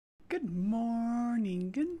Good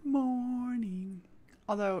morning, good morning.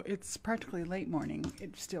 Although it's practically late morning,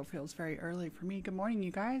 it still feels very early for me. Good morning, you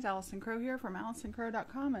guys. Allison Crow here from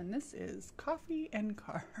AllisonCrow.com, and this is Coffee and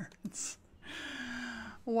Cards.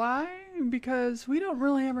 Why? Because we don't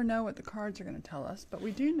really ever know what the cards are going to tell us, but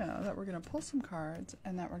we do know that we're going to pull some cards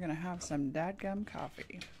and that we're going to have some dadgum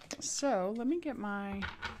coffee. So let me get my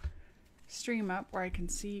stream up where I can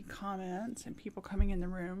see comments and people coming in the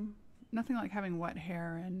room. Nothing like having wet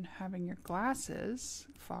hair and having your glasses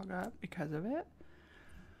fog up because of it.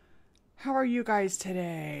 How are you guys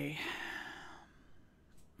today?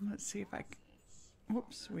 Let's see if I can.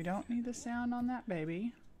 Whoops, we don't need the sound on that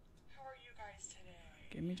baby. How are you guys today?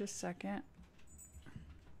 Give me just a second.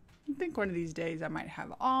 I think one of these days I might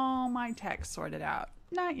have all my text sorted out.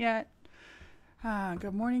 Not yet.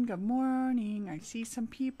 Good morning, good morning. I see some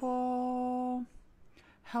people.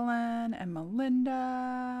 Helen and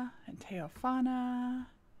Melinda and Teofana.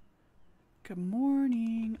 Good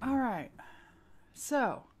morning. All right.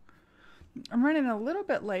 So, I'm running a little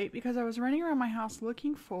bit late because I was running around my house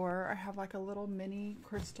looking for, I have like a little mini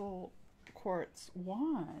crystal quartz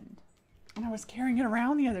wand. And I was carrying it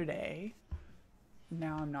around the other day.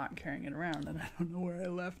 Now I'm not carrying it around and I don't know where I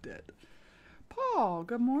left it. Paul,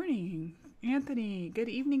 good morning. Anthony, good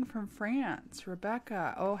evening from France.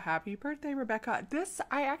 Rebecca, oh, happy birthday, Rebecca.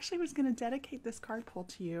 I actually was going to dedicate this card pull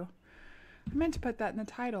to you. I meant to put that in the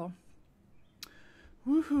title.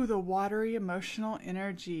 Woohoo, the watery emotional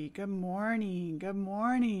energy. Good morning, good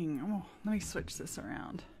morning. Oh, let me switch this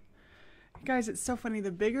around. You guys, it's so funny.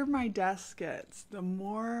 The bigger my desk gets, the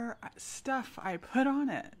more stuff I put on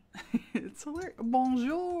it. It's hilarious.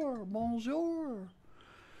 Bonjour, bonjour.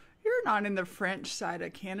 You're not in the French side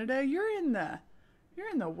of Canada. You're in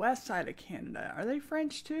the west side of Canada. Are they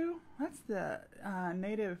French too? That's the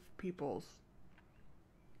native peoples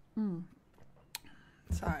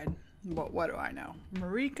side. What do I know?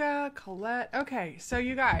 Marika, Colette. Okay, so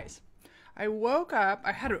you guys, I woke up.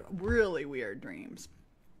 I had really weird dreams.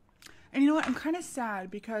 And you know what? I'm kind of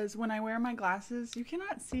sad because when I wear my glasses, you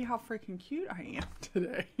cannot see how freaking cute I am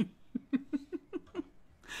today.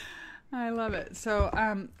 I love it. So,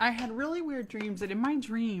 I had really weird dreams, and in my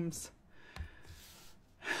dreams,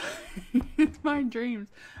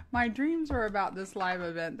 my dreams were about this live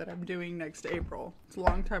event that I'm doing next April. It's a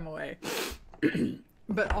long time away.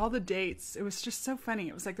 But all the dates, it was just so funny.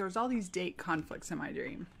 It was like there was all these date conflicts in my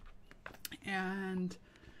dream. And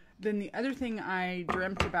then the other thing I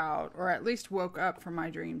dreamt about, or at least woke up from my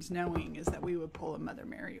dreams knowing, is that we would pull a Mother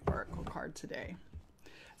Mary Oracle card today.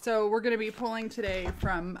 So we're going to be pulling today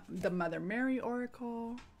from the Mother Mary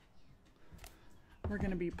Oracle. We're going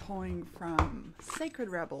to be pulling from Sacred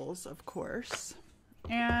Rebels, of course.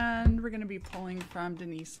 And we're going to be pulling from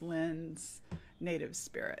Denise Lynn's Native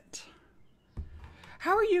Spirit.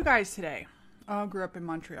 How are you guys today? Oh, I grew up in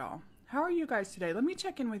Montreal. How are you guys today? Let me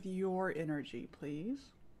check in with your energy, please.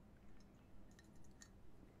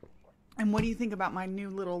 And what do you think about my new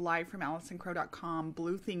little live from AllisonCrow.com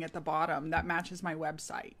blue thing at the bottom that matches my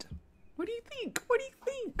website? What do you think? What do you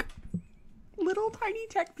think? Little tiny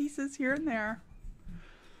tech pieces here and there.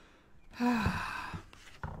 And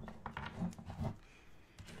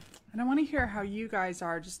I want to hear how you guys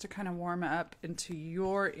are just to kind of warm up into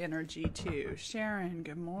your energy too. Sharon,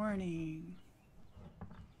 good morning.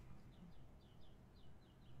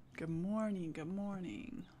 Good morning, good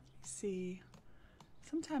morning. See.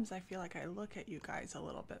 Sometimes I feel like I look at you guys a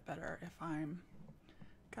little bit better if I'm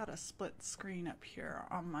got a split screen up here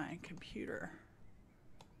on my computer.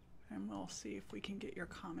 And we'll see if we can get your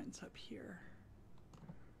comments up here.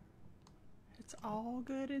 It's all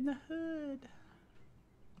good in the hood.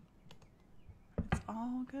 It's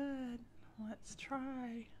all good. Let's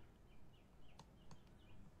try.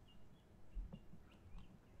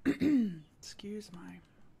 Excuse my.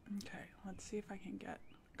 Okay, let's see if I can get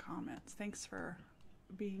comments. Thanks for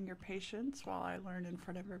being your patience while I learn in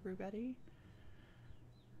front of everybody.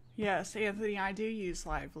 Yes, Anthony, I do use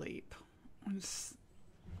Live Leap. I'm just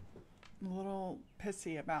a little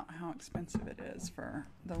pissy about how expensive it is for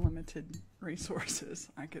the limited resources.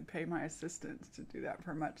 I could pay my assistants to do that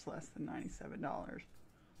for much less than $97.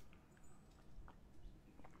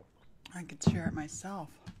 I could share it myself.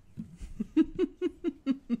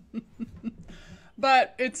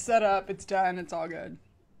 But it's set up, it's done, it's all good.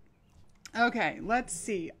 Okay, let's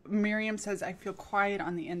see. Miriam says, I feel quiet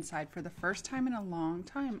on the inside for the first time in a long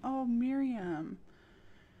time. Oh, Miriam.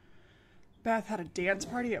 Beth had a dance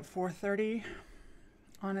party at 4:30.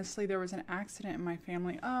 Honestly, there was an accident in my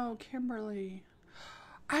family. Oh, Kimberly.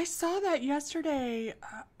 I saw that yesterday.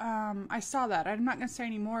 I saw that. I'm not going to say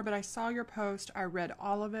any more, but I saw your post. I read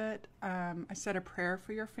all of it. I said a prayer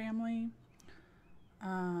for your family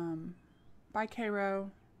by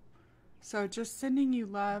Cairo. So just sending you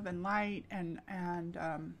love and light and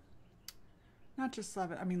not just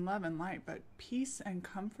love, I mean love and light, but peace and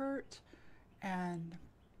comfort and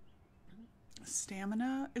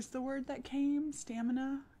stamina is the word that came.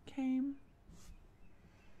 Stamina came.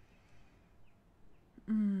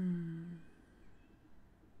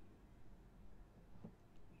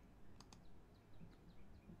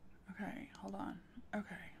 Okay, hold on.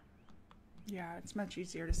 Okay. Yeah, it's much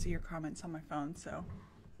easier to see your comments on my phone, so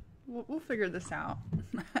we'll figure this out.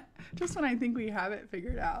 Just when I think we have it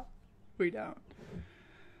figured out, we don't.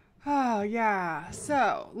 Oh, yeah.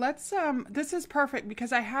 So let's, this is perfect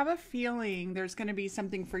because I have a feeling there's going to be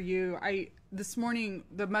something for you. This morning,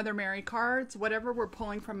 the Mother Mary cards, whatever we're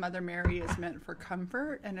pulling from Mother Mary is meant for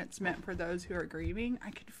comfort and it's meant for those who are grieving.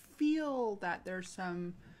 I could feel that there's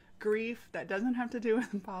some grief that doesn't have to do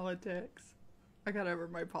with politics. I got over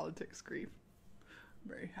my politics grief. I'm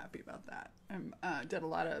very happy about that. I did a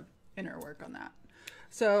lot of inner work on that.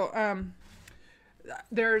 So,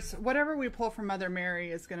 there's whatever we pull from Mother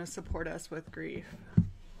Mary is going to support us with grief.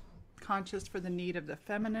 Conscious for the need of the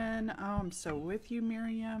feminine. Oh, I'm so with you,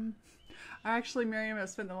 Miriam. Miriam, I've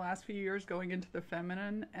spent the last few years going into the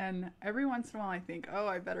feminine, and every once in a while I think, oh,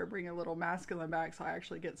 I better bring a little masculine back so I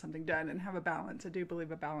actually get something done and have a balance. I do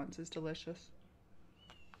believe a balance is delicious.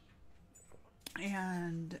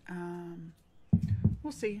 And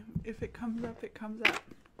we'll see. If it comes up, it comes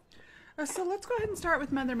up. So let's go ahead and start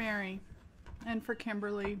with Mother Mary. And for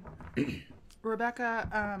Kimberly,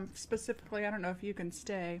 Rebecca, specifically, I don't know if you can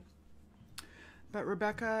stay, but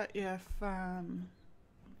Rebecca, if I'm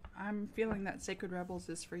feeling that Sacred Rebels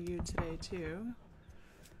is for you today too.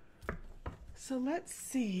 So let's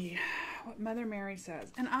see what Mother Mary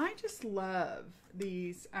says. And I just love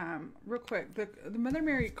these, real quick, the Mother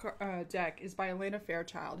Mary deck is by Elena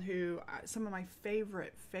Fairchild, who, some of my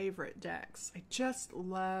favorite decks. I just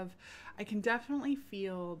love, I can definitely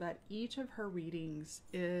feel that each of her readings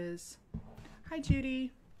is, hi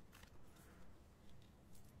Judy.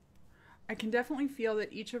 I can definitely feel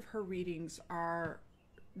that each of her readings are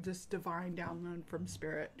this divine download from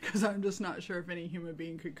spirit, because I'm just not sure if any human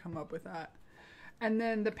being could come up with that. And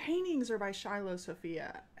then the paintings are by Shiloh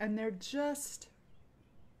Sophia, and they're just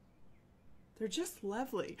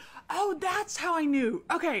lovely. Oh, that's how I knew.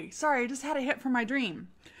 Okay, sorry, I just had a hit from my dream.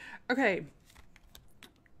 Okay.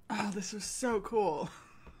 Oh, this was so cool.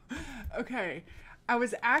 Okay, I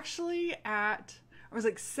was like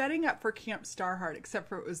setting up for Camp Starheart, except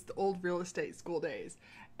for it was the old real estate school days.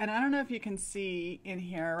 And I don't know if you can see in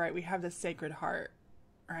here, right, we have the Sacred Heart,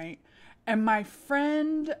 right? And my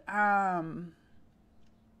friend, oh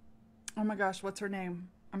my gosh, what's her name?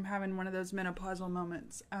 I'm having one of those menopausal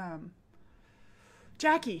moments.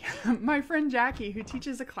 Jackie, my friend Jackie, who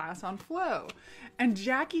teaches a class on flow. And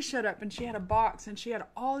Jackie showed up and she had a box and she had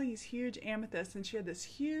all these huge amethysts, and she had this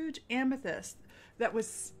huge amethyst that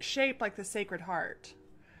was shaped like the Sacred Heart.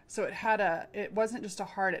 So it wasn't just a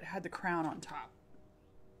heart, it had the crown on top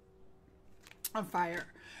of fire.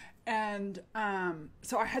 And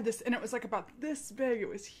so I had this, and it was like about this big. It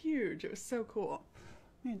was huge. It was so cool.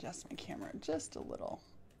 Let me adjust my camera just a little.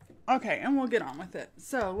 Okay, and we'll get on with it.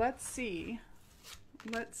 So let's see.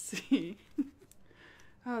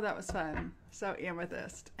 Oh, that was fun. So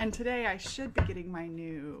amethyst. And today I should be getting my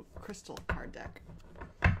new crystal card deck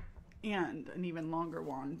and an even longer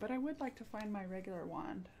wand, but I would like to find my regular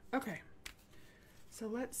wand. Okay, so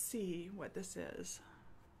let's see what this is.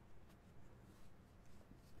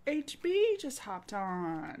 HB just hopped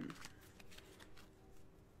on.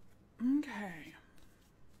 Okay.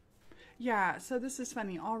 Yeah, so this is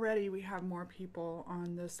funny. Already we have more people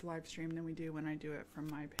on this live stream than we do when I do it from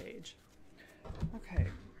my page. Okay.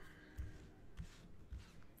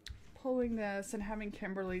 Pulling this and having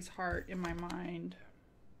Kimberly's heart in my mind.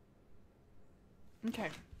 Okay.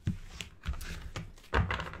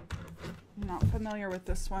 I'm not familiar with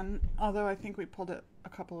this one, although I think we pulled it a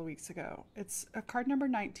couple of weeks ago. It's card number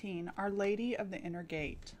 19, Our Lady of the Inner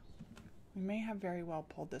Gate. We may have very well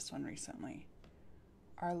pulled this one recently.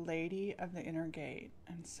 Our Lady of the Inner Gate.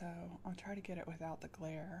 And so I'll try to get it without the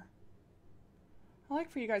glare. I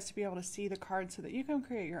like for you guys to be able to see the cards so that you can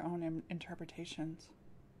create your own interpretations.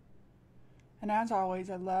 And as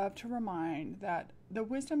always, I love to remind that the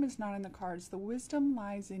wisdom is not in the cards. The wisdom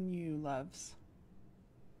lies in you, loves.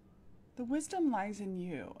 The wisdom lies in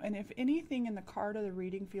you. And if anything in the card or the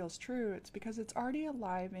reading feels true, it's because it's already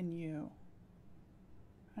alive in you.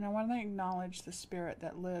 And I want to acknowledge the spirit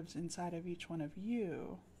that lives inside of each one of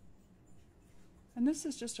you. And this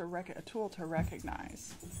is just a tool to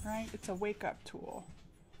recognize, right? It's a wake-up tool.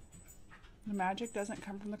 The magic doesn't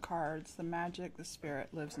come from the cards. The magic, the spirit,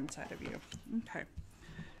 lives inside of you. Okay.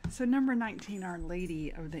 So number 19, Our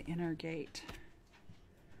Lady of the Inner Gate.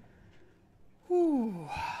 Whew.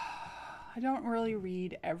 I don't really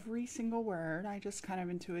read every single word. I just kind of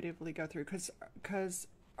intuitively go through because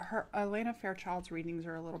Elena Fairchild's readings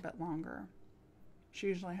are a little bit longer. She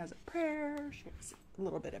usually has a prayer. She has a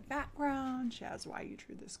little bit of background. She has why you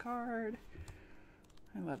drew this card.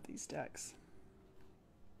 I love these decks.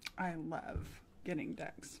 I love getting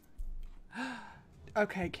decks.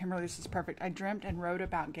 Okay, Kimberly, this is perfect. I dreamt and wrote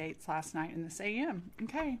about gates last night in this AM.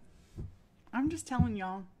 Okay. I'm just telling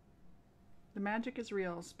y'all. The magic is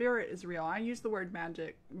real. Spirit is real. I use the word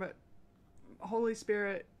magic, but Holy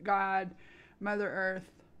Spirit, God, Mother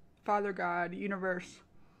Earth, Father God, universe,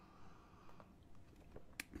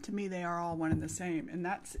 to me, they are all one and the same, and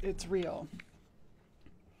it's real.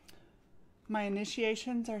 My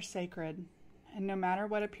initiations are sacred, and no matter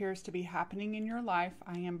what appears to be happening in your life,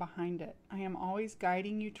 I am behind it. I am always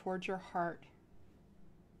guiding you towards your heart.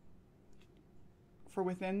 For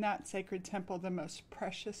within that sacred temple, the most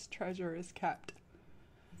precious treasure is kept.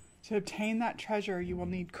 To obtain that treasure, you will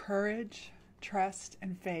need courage, trust,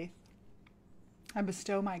 and faith. I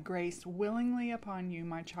bestow my grace willingly upon you,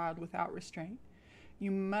 my child, without restraint.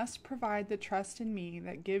 You must provide the trust in me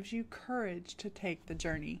that gives you courage to take the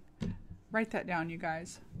journey. Write that down, you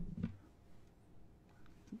guys.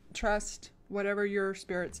 Trust, whatever your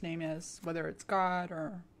spirit's name is, whether it's God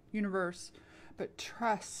or universe, but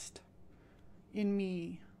trust in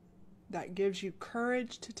me that gives you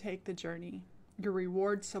courage to take the journey. Your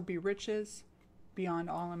reward shall be riches beyond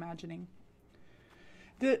all imagining.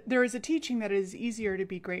 There is a teaching that it is easier to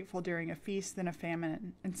be grateful during a feast than a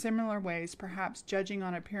famine. In similar ways, perhaps judging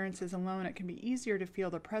on appearances alone, it can be easier to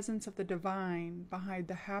feel the presence of the divine behind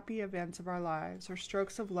the happy events of our lives, or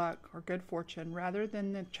strokes of luck or good fortune, rather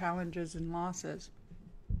than the challenges and losses.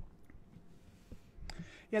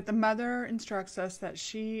 Yet the Mother instructs us that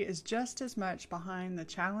she is just as much behind the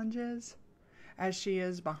challenges as she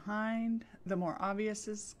is behind the more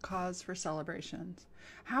obvious cause for celebrations.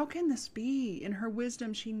 How can this be? In her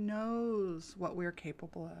wisdom, she knows what we're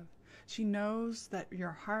capable of. She knows that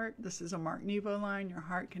your heart, this is a Mark Nevo line, your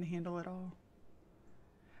heart can handle it all.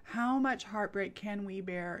 How much heartbreak can we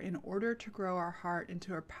bear in order to grow our heart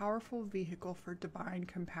into a powerful vehicle for divine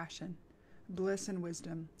compassion, bliss, and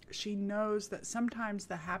wisdom? She knows that sometimes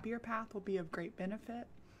the happier path will be of great benefit.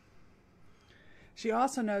 She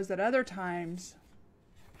also knows that other times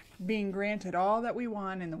being granted all that we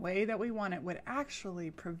want in the way that we want it would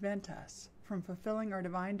actually prevent us from fulfilling our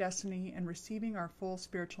divine destiny and receiving our full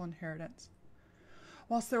spiritual inheritance.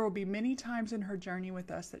 Whilst there will be many times in her journey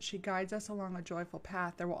with us that she guides us along a joyful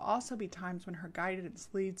path, there will also be times when her guidance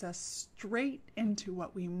leads us straight into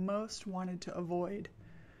what we most wanted to avoid.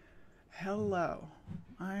 Hello.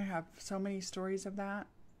 I have so many stories of that.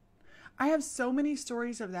 I have so many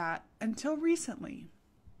stories of that until recently,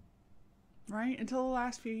 right? Until the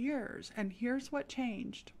last few years. And here's what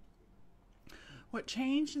changed. What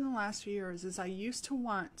changed in the last few years is I used to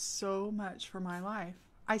want so much for my life.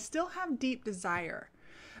 I still have deep desire,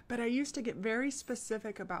 but I used to get very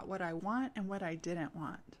specific about what I want and what I didn't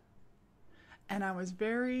want. And I was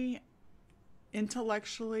very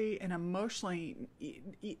intellectually and emotionally,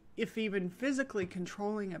 if even physically,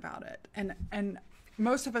 controlling about it. And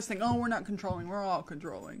most of us think, oh, we're not controlling, we're all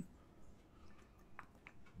controlling.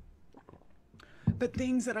 But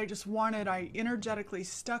things that I just wanted, I energetically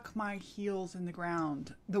stuck my heels in the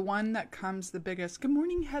ground. The one that comes the biggest. Good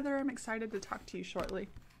morning, Heather. I'm excited to talk to you shortly.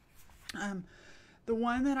 The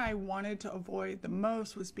one that I wanted to avoid the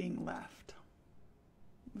most was being left.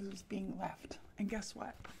 It was being left. And guess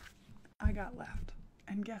what? I got left.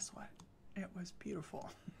 And guess what? It was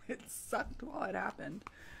beautiful. It sucked while it happened.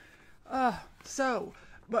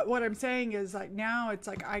 But what I'm saying is, like, now it's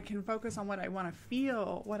like I can focus on what I want to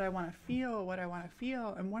feel, what I want to feel, what I want to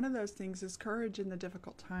feel. And one of those things is courage in the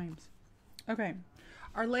difficult times. Okay.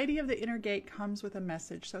 Our Lady of the Inner Gate comes with a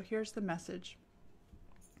message. So here's the message.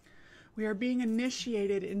 We are being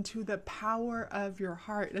initiated into the power of your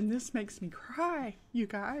heart. And this makes me cry, you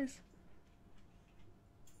guys.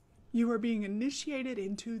 You are being initiated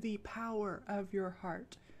into the power of your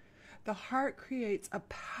heart. The heart creates a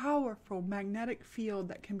powerful magnetic field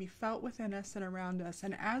that can be felt within us and around us.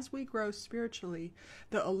 And as we grow spiritually,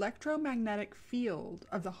 the electromagnetic field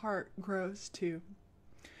of the heart grows too.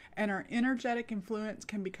 And our energetic influence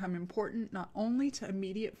can become important not only to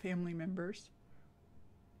immediate family members,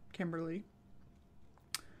 Kimberly,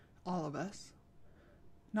 all of us,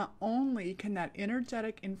 not only can that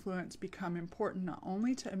energetic influence become important not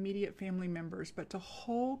only to immediate family members, but to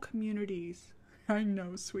whole communities. I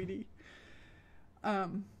know, sweetie.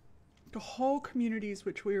 The whole communities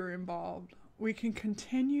which we are involved, we can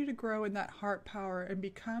continue to grow in that heart power and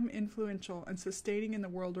become influential and sustaining in the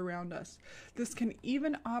world around us. This can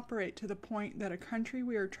even operate to the point that a country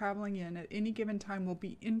we are traveling in at any given time will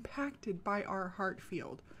be impacted by our heart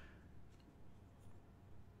field.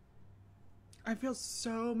 I feel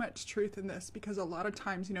so much truth in this because a lot of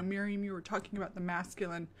times, Miriam, you were talking about the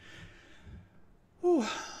masculine. Ooh,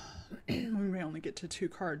 we may only get to 2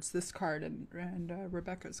 cards, this card and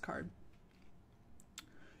Rebecca's card.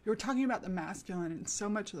 You were talking about the masculine, and so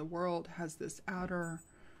much of the world has this outer,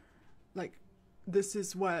 like, this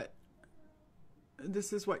is what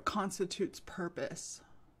constitutes purpose.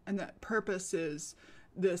 And that purpose is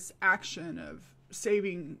this action of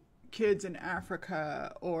saving kids in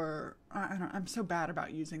Africa, or I'm so bad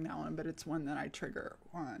about using that one, but it's one that I trigger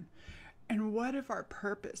on. And what if our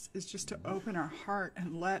purpose is just to open our heart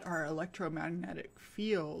and let our electromagnetic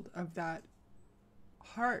field of that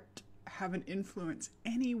heart have an influence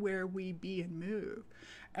anywhere we be and move?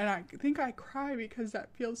 And I think I cry because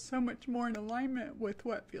that feels so much more in alignment with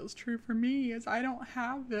what feels true for me, is I don't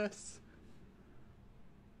have this.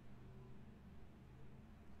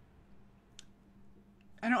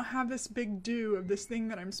 I don't have this big do of this thing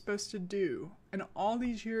that I'm supposed to do. And all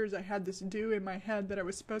these years I had this do in my head that I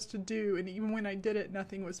was supposed to do, and even when I did it,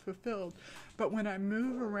 nothing was fulfilled. But when I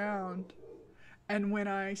move around, and when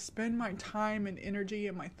I spend my time and energy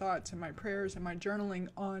and my thoughts and my prayers and my journaling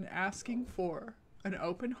on asking for an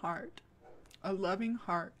open heart, a loving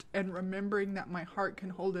heart, and remembering that my heart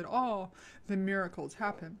can hold it all, then miracles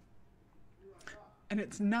happen. And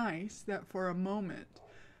it's nice that for a moment,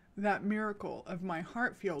 that miracle of my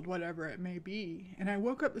heart field, whatever it may be. And I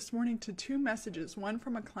woke up this morning to 2 messages, one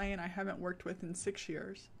from a client I haven't worked with in 6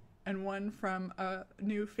 years, and one from a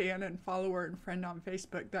new fan and follower and friend on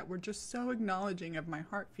Facebook that were just so acknowledging of my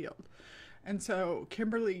heart field. And so,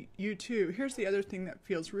 Kimberly, you too. Here's the other thing that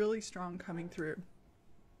feels really strong coming through.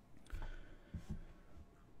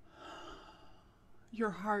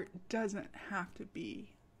 Your heart doesn't have to be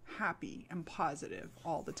happy and positive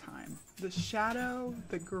all the time. The shadow,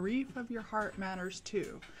 the grief of your heart matters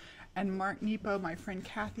too. And Mark Nepo, my friend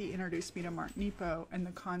Kathy, introduced me to Mark Nepo and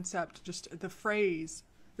the concept, just the phrase.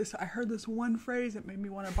 I heard this one phrase that made me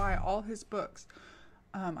want to buy all his books.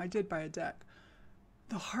 I did buy a deck.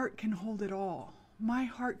 The heart can hold it all. My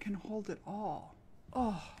heart can hold it all.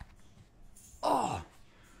 Oh. I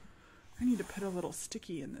need to put a little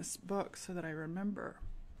sticky in this book so that I remember.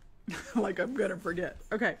 Like I'm going to forget.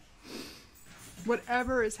 Okay.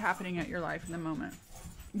 Whatever is happening at your life in the moment,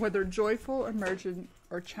 whether joyful, emergent,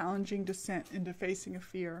 or challenging descent into facing a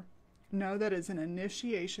fear, know that it's an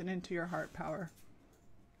initiation into your heart power.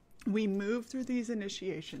 We move through these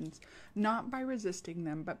initiations not by resisting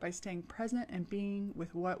them, but by staying present and being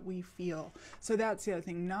with what we feel. So that's the other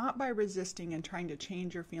thing, not by resisting and trying to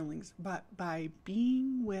change your feelings, but by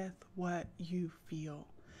being with what you feel.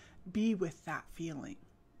 Be with that feeling.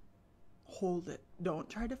 Hold it. Don't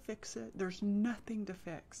try to fix it. There's nothing to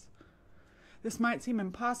fix. This might seem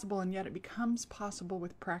impossible, and yet it becomes possible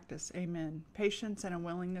with practice. Amen. Patience and a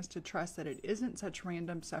willingness to trust that it isn't such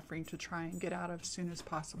random suffering to try and get out of as soon as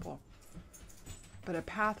possible, but a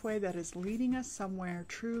pathway that is leading us somewhere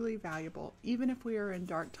truly valuable. Even if we are in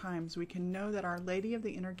dark times, we can know that Our Lady of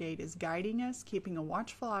the Inner Gate is guiding us, keeping a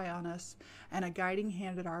watchful eye on us, and a guiding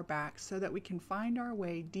hand at our back so that we can find our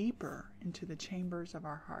way deeper into the chambers of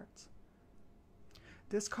our hearts.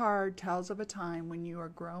 This card tells of a time when you are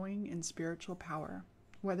growing in spiritual power.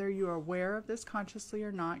 Whether you are aware of this consciously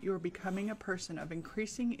or not, you are becoming a person of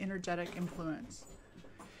increasing energetic influence.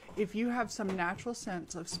 If you have some natural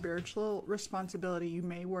sense of spiritual responsibility, you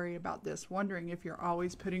may worry about this, wondering if you're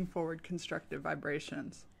always putting forward constructive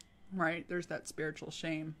vibrations. Right? There's that spiritual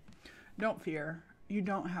shame. Don't fear. You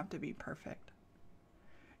don't have to be perfect.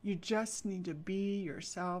 You just need to be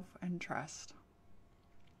yourself and trust.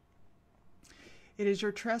 It is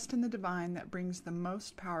your trust in the divine that brings the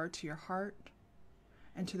most power to your heart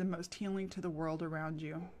and to the most healing to the world around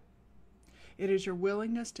you. It is your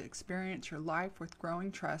willingness to experience your life with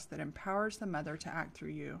growing trust that empowers the mother to act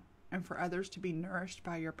through you and for others to be nourished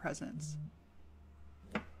by your presence.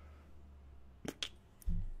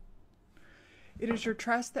 It is your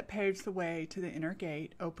trust that paves the way to the inner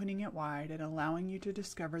gate, opening it wide and allowing you to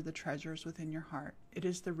discover the treasures within your heart. It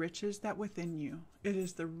is the riches that within you. It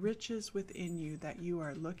is the riches within you that you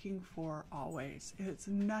are looking for always. It's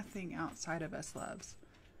nothing outside of us, loves.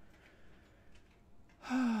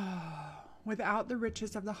 Without the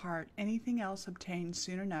riches of the heart, anything else obtained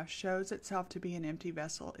soon enough shows itself to be an empty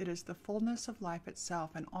vessel. It is the fullness of life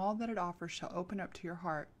itself, and all that it offers shall open up to your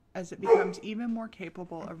heart as it becomes even more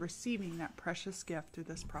capable of receiving that precious gift through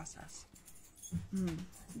this process.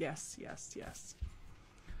 Yes, yes, yes.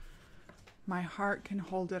 My heart can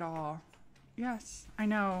hold it all. Yes, I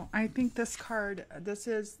know. I think this card, this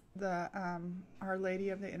is the Our Lady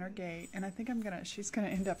of the Inner Gate, and I think she's gonna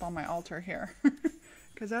end up on my altar here.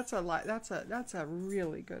 Because that's a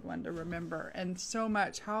really good one to remember. And so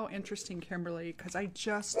much. How interesting, Kimberly, because I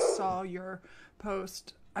just saw your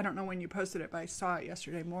post. I don't know when you posted it, but I saw it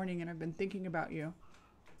yesterday morning, and I've been thinking about you.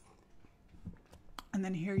 And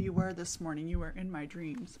then here you were this morning. You were in my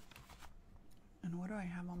dreams. And what do I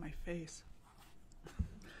have on my face?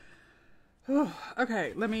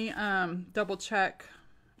 Okay, let me double check.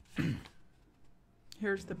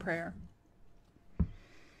 Here's the prayer.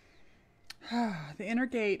 The inner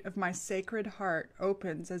gate of my sacred heart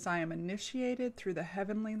opens as I am initiated through the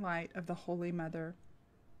heavenly light of the Holy Mother.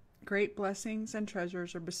 Great blessings and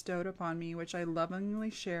treasures are bestowed upon me, which I lovingly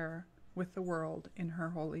share with the world in her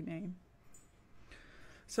holy name.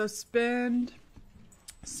 So spend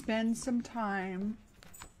some time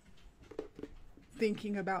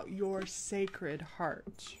thinking about your sacred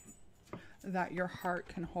heart, that your heart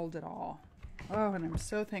can hold it all. Oh, and I'm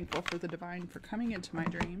so thankful for the divine for coming into my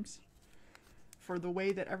dreams, for the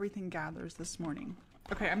way that everything gathers this morning.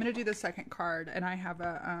 Okay, I'm going to do the second card, and I have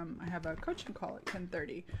a coaching call at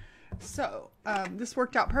 10:30. So this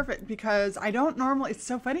worked out perfect because I don't normally, it's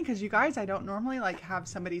so funny because you guys, I don't normally like have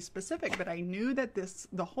somebody specific, but I knew that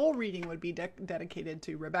the whole reading would be dedicated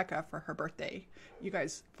to Rebecca for her birthday. You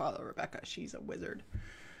guys follow Rebecca. She's a wizard.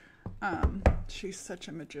 She's such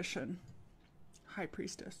a magician. High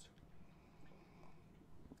Priestess.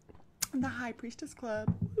 The High Priestess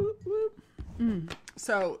Club. Whoop, whoop.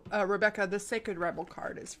 So Rebecca, the Sacred Rebel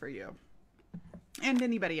card is for you. And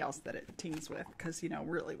anybody else that it teams with, because, you know,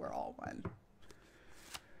 really we're all one.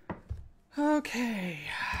 Okay.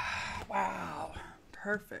 Wow.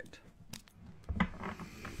 Perfect.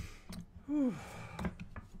 Whew.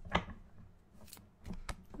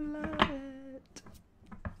 Love it.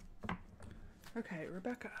 Okay,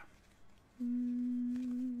 Rebecca.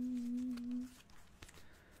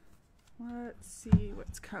 Let's see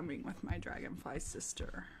what's coming with my dragonfly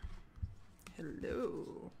sister.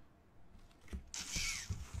 Hello.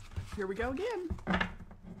 Here we go again.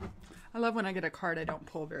 I love when I get a card I don't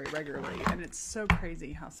pull very regularly, and it's so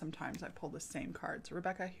crazy how sometimes I pull the same cards.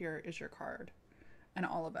 Rebecca, here is your card. And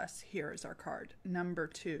all of us, here is our card. Number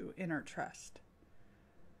 2, Inner Trust.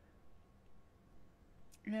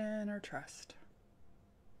 Inner Trust.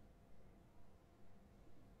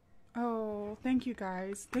 Oh, thank you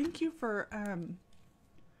guys. Thank you for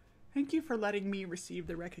letting me receive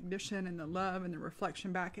the recognition and the love and the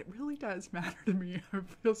reflection back. It really does matter to me. I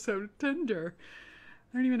feel so tender.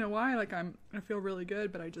 I don't even know why. Like I feel really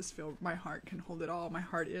good, but I just feel my heart can hold it all. My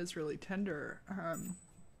heart is really tender. I've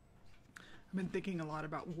been thinking a lot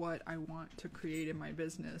about what I want to create in my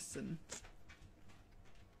business, and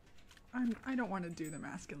I don't want to do the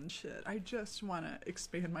masculine shit. I just want to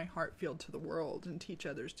expand my heart field to the world and teach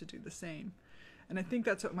others to do the same. And I think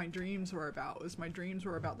that's what my dreams were about. My dreams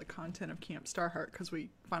were about the content of Camp Starheart, because we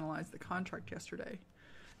finalized the contract yesterday.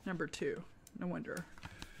 Number 2. No wonder.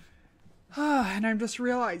 And I'm just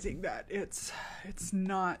realizing that it's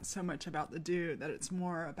not so much about the dude, that it's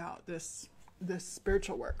more about this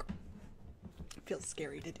spiritual work. It feels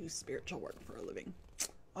scary to do spiritual work for a living.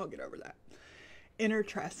 I'll get over that. Inner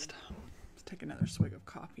Trust. Let's take another swig of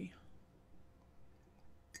coffee.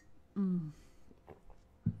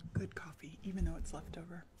 Good coffee, even though it's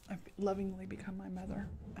leftover. I've lovingly become my mother,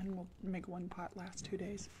 and we'll make one pot last 2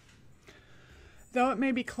 days. Though it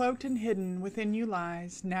may be cloaked and hidden, within you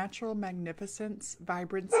lies natural magnificence,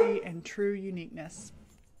 vibrancy, and true uniqueness.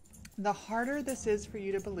 The harder this is for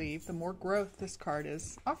you to believe, the more growth this card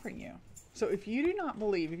is offering you. So if you do not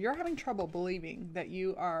believe, if you're having trouble believing that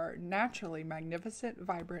you are naturally magnificent,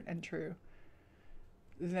 vibrant, and true,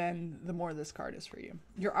 then the more this card is for you.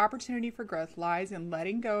 Your opportunity for growth lies in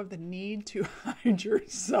letting go of the need to hide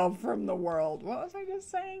yourself from the world. What was I just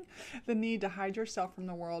saying? The need to hide yourself from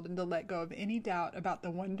the world and to let go of any doubt about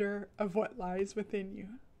the wonder of what lies within you.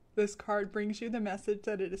 This card brings you the message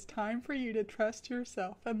that it is time for you to trust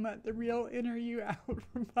yourself and let the real inner you out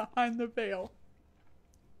from behind the veil.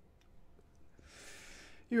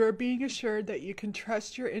 You are being assured that you can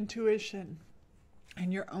trust your intuition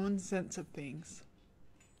and your own sense of things.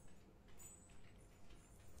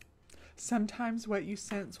 Sometimes what you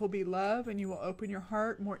sense will be love, and you will open your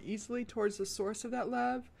heart more easily towards the source of that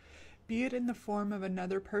love. be it in the form of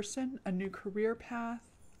another person, a new career path,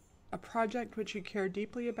 a project which you care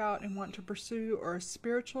deeply about and want to pursue, or a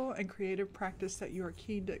spiritual and creative practice that you are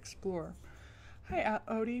keen to explore. Hi,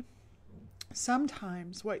 Odie.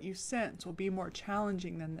 Sometimes what you sense will be more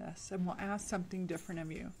challenging than this and will ask something different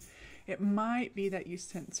of you. It might be that you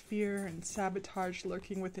sense fear and sabotage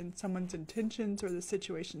lurking within someone's intentions or the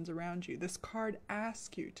situations around you. This card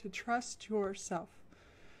asks you to trust yourself,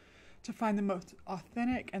 to find the most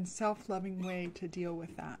authentic and self-loving way to deal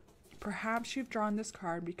with that. Perhaps you've drawn this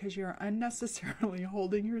card because you're unnecessarily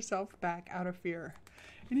holding yourself back out of fear.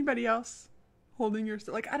 Anybody else holding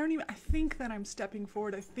yourself? Like, I think that I'm stepping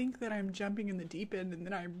forward. I think that I'm jumping in the deep end, and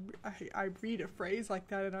then I read a phrase like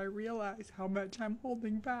that and I realize how much I'm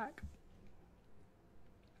holding back.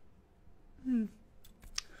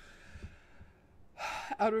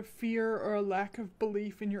 Out of fear or a lack of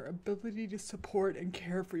belief in your ability to support and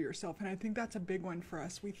care for yourself. And I think that's a big one for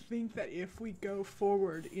us. We think that if we go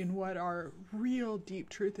forward in what our real deep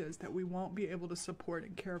truth is, that we won't be able to support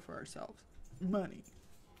and care for ourselves. Money.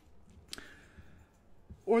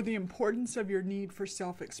 Or the importance of your need for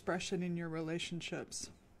self-expression in your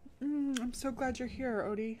relationships. I'm so glad you're here,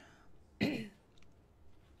 Odie.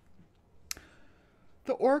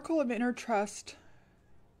 The Oracle of Inner Trust.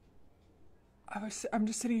 I'm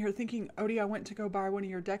just sitting here thinking, Odie, I went to go buy one of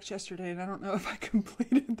your decks yesterday, and I don't know if I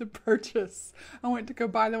completed the purchase. I went to go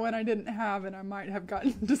buy the one I didn't have, and I might have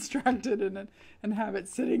gotten distracted and have it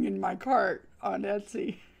sitting in my cart on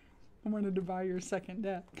Etsy. I wanted to buy your second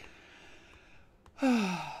deck.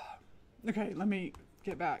 Okay, let me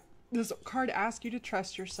get back. This card asks you to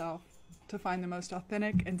trust yourself, to find the most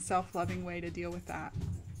authentic and self-loving way to deal with that.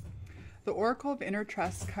 The Oracle of Inner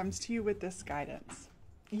Trust comes to you with this guidance.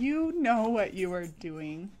 You know what you are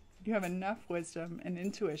doing. You have enough wisdom and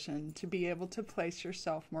intuition to be able to place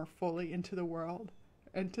yourself more fully into the world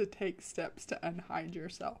and to take steps to unhide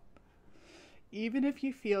yourself. Even if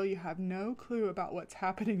you feel you have no clue about what's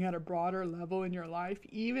happening at a broader level in your life,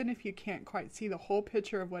 even if you can't quite see the whole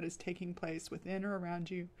picture of what is taking place within or around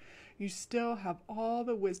you, you still have all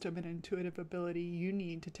the wisdom and intuitive ability you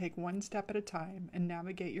need to take one step at a time and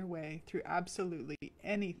navigate your way through absolutely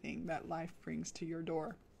anything that life brings to your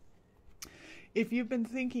door. If you've been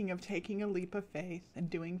thinking of taking a leap of faith and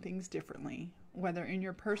doing things differently, whether in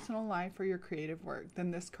your personal life or your creative work, then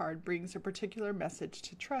this card brings a particular message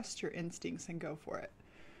to trust your instincts and go for it.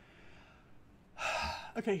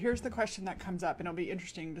 Okay, here's the question that comes up, and it'll be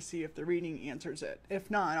interesting to see if the reading answers it. If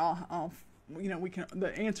not, I'll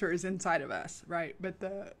the answer is inside of us, right? But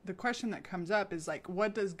the question that comes up is like,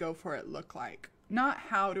 what does go for it look like? Not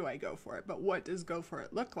how do I go for it, but what does go for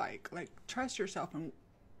it look like? Like, trust yourself, and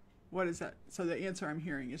what is that? So the answer I'm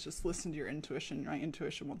hearing is just listen to your intuition. My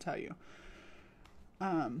intuition will tell you.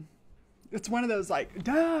 It's one of those like,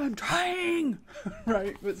 duh, I'm trying,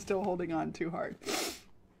 right? But still holding on too hard.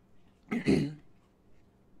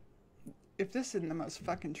 If this isn't the most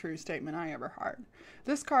fucking true statement I ever heard.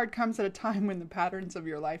 This card comes at a time when the patterns of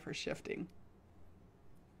your life are shifting.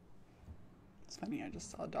 It's funny, I just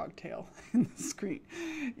saw a dog tail in the screen.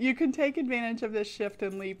 You can take advantage of this shift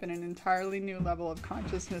and leap in an entirely new level of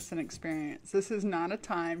consciousness and experience. This is not a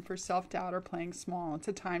time for self-doubt or playing small. It's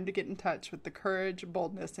a time to get in touch with the courage,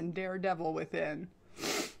 boldness, and daredevil within.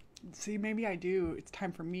 See, maybe I do. It's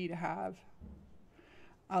time for me to have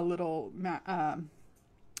a little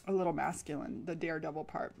masculine, the daredevil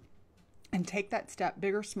part. And take that step,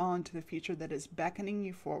 big or small, into the future that is beckoning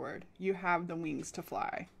you forward. You have the wings to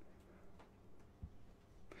fly.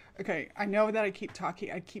 Okay, I know that I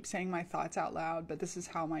keep saying my thoughts out loud, but this is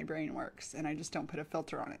how my brain works, and I just don't put a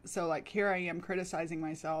filter on it. So, like, here I am criticizing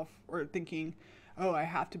myself or thinking, oh, I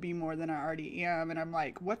have to be more than I already am, and I'm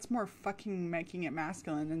like, what's more fucking making it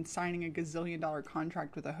masculine than signing a gazillion-dollar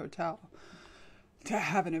contract with a hotel to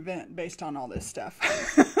have an event based on all this stuff?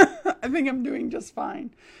 I think I'm doing just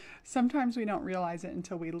fine. Sometimes we don't realize it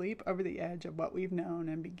until we leap over the edge of what we've known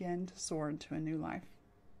and begin to soar into a new life.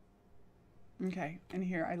 Okay, and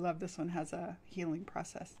here, I love this one, has a healing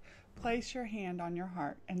process. Place your hand on your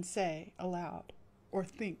heart and say aloud or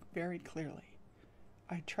think very clearly,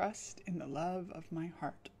 I trust in the love of my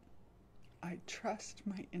heart. I trust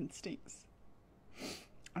my instincts.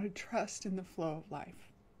 I trust in the flow of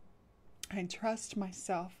life. I trust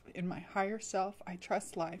myself in my higher self. I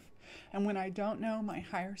trust life. And when I don't know, my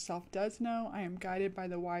higher self does know. I am guided by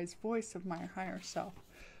the wise voice of my higher self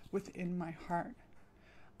within my heart.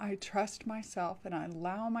 I trust myself and I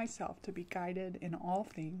allow myself to be guided in all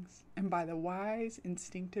things, and by the wise,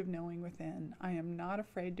 instinctive knowing within, I am not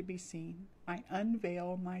afraid to be seen. I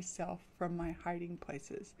unveil myself from my hiding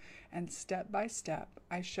places, and step by step,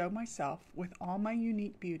 I show myself with all my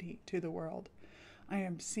unique beauty to the world. I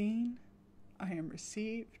am seen, I am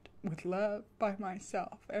received with love by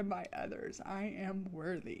myself and by others. I am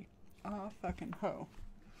worthy. Ah, fucking ho.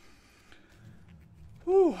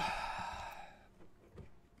 Whew.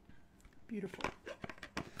 Beautiful.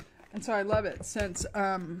 And so I love it since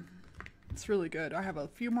it's really good. I have a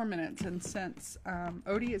few more minutes, and since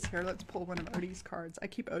Odie is here, let's pull one of Odie's cards. I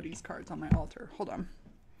keep Odie's cards on my altar. Hold on.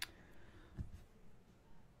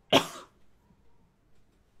 If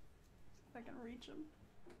I can reach them.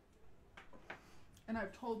 And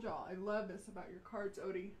I've told y'all I love this about your cards,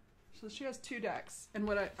 Odie. So she has 2 decks, and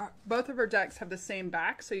both of her decks have the same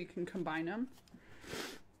back, so you can combine them.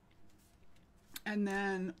 And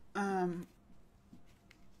then,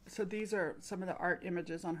 so these are some of the art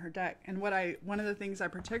images on her deck. And one of the things I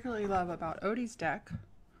particularly love about Odie's deck,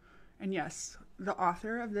 and yes, the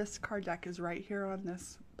author of this card deck is right here on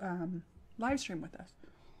this live stream with us.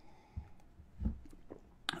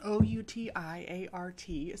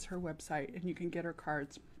 OUTIART is her website, and you can get her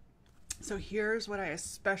cards. So here's what I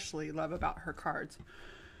especially love about her cards.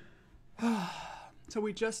 So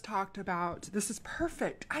we just talked about, this is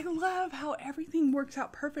perfect. I love how everything works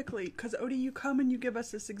out perfectly, because Odie, you come and you give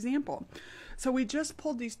us this example. So we just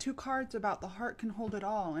pulled these 2 cards about the heart can hold it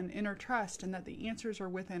all and inner trust, and that the answers are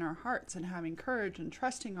within our hearts, and having courage and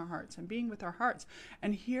trusting our hearts and being with our hearts.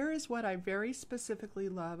 And here is what I very specifically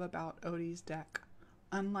love about Odie's deck,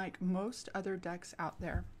 unlike most other decks out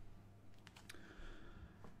there.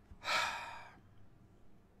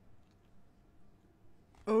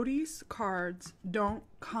 Odie's cards don't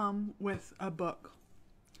come with a book.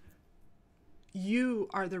 You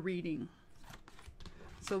are the reading.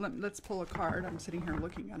 So let's pull a card. I'm sitting here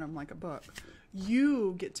looking at them like a book.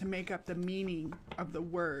 You get to make up the meaning of the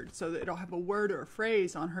word, so that it'll have a word or a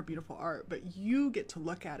phrase on her beautiful art, but you get to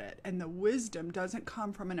look at it, and the wisdom doesn't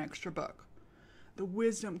come from an extra book. The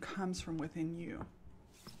wisdom comes from within you.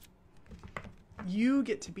 You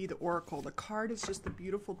get to be the oracle. The card is just the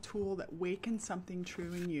beautiful tool that wakens something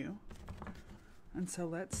true in you. And so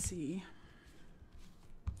let's see.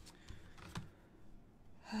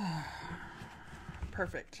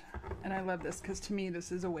 Perfect. And I love this because to me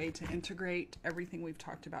this is a way to integrate everything we've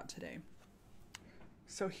talked about today.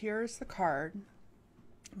 So here's the card.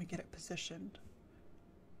 Let me get it positioned.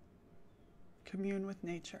 Commune with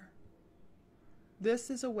nature. This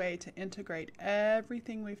is a way to integrate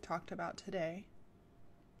everything we've talked about today,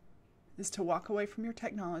 is to walk away from your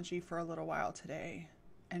technology for a little while today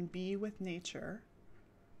and be with nature.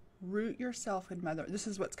 Root yourself in Mother. This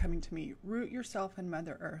is what's coming to me. Root yourself in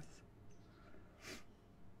Mother Earth.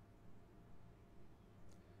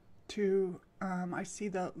 I see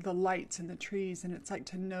the lights in the trees, and it's like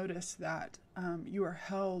to notice that you are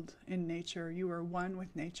held in nature. You are one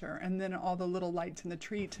with nature. And then all the little lights in the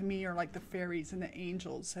tree to me are like the fairies and the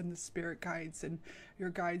angels and the spirit guides and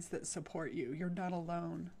your guides that support you. You're not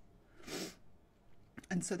alone.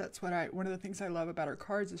 And so that's what one of the things I love about her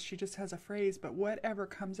cards is she just has a phrase, but whatever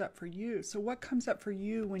comes up for you. So what comes up for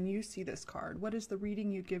you when you see this card? What is the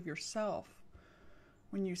reading you give yourself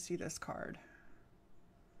when you see this card?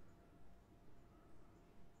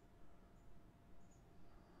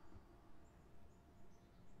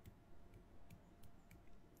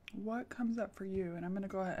 What comes up for you? And I'm going to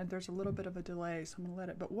go ahead, and there's a little bit of a delay, so I'm going to let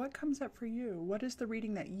it, but what comes up for you? What is the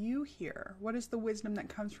reading that you hear? What is the wisdom that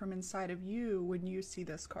comes from inside of you when you see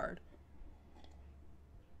this card?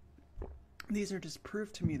 These are just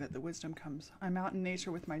proof to me that the wisdom comes. I'm out in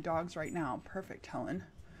nature with my dogs right now. Perfect, Helen.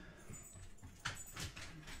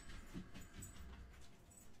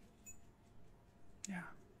 Yeah.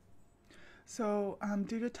 So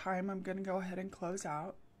due to time, I'm going to go ahead and close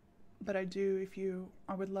out. But I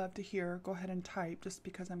would love to hear, go ahead and type. Just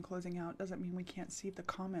because I'm closing out doesn't mean we can't see the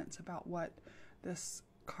comments about what this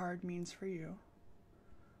card means for you.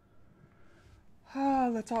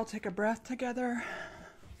 Let's all take a breath together.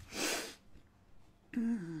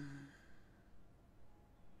 Your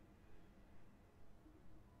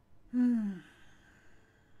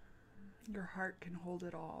heart can hold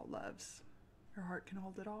it all, loves. Your heart can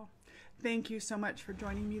hold it all. Thank you so much for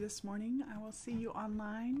joining me this morning. I will see you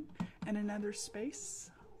online in another space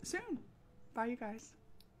soon. Bye, you guys.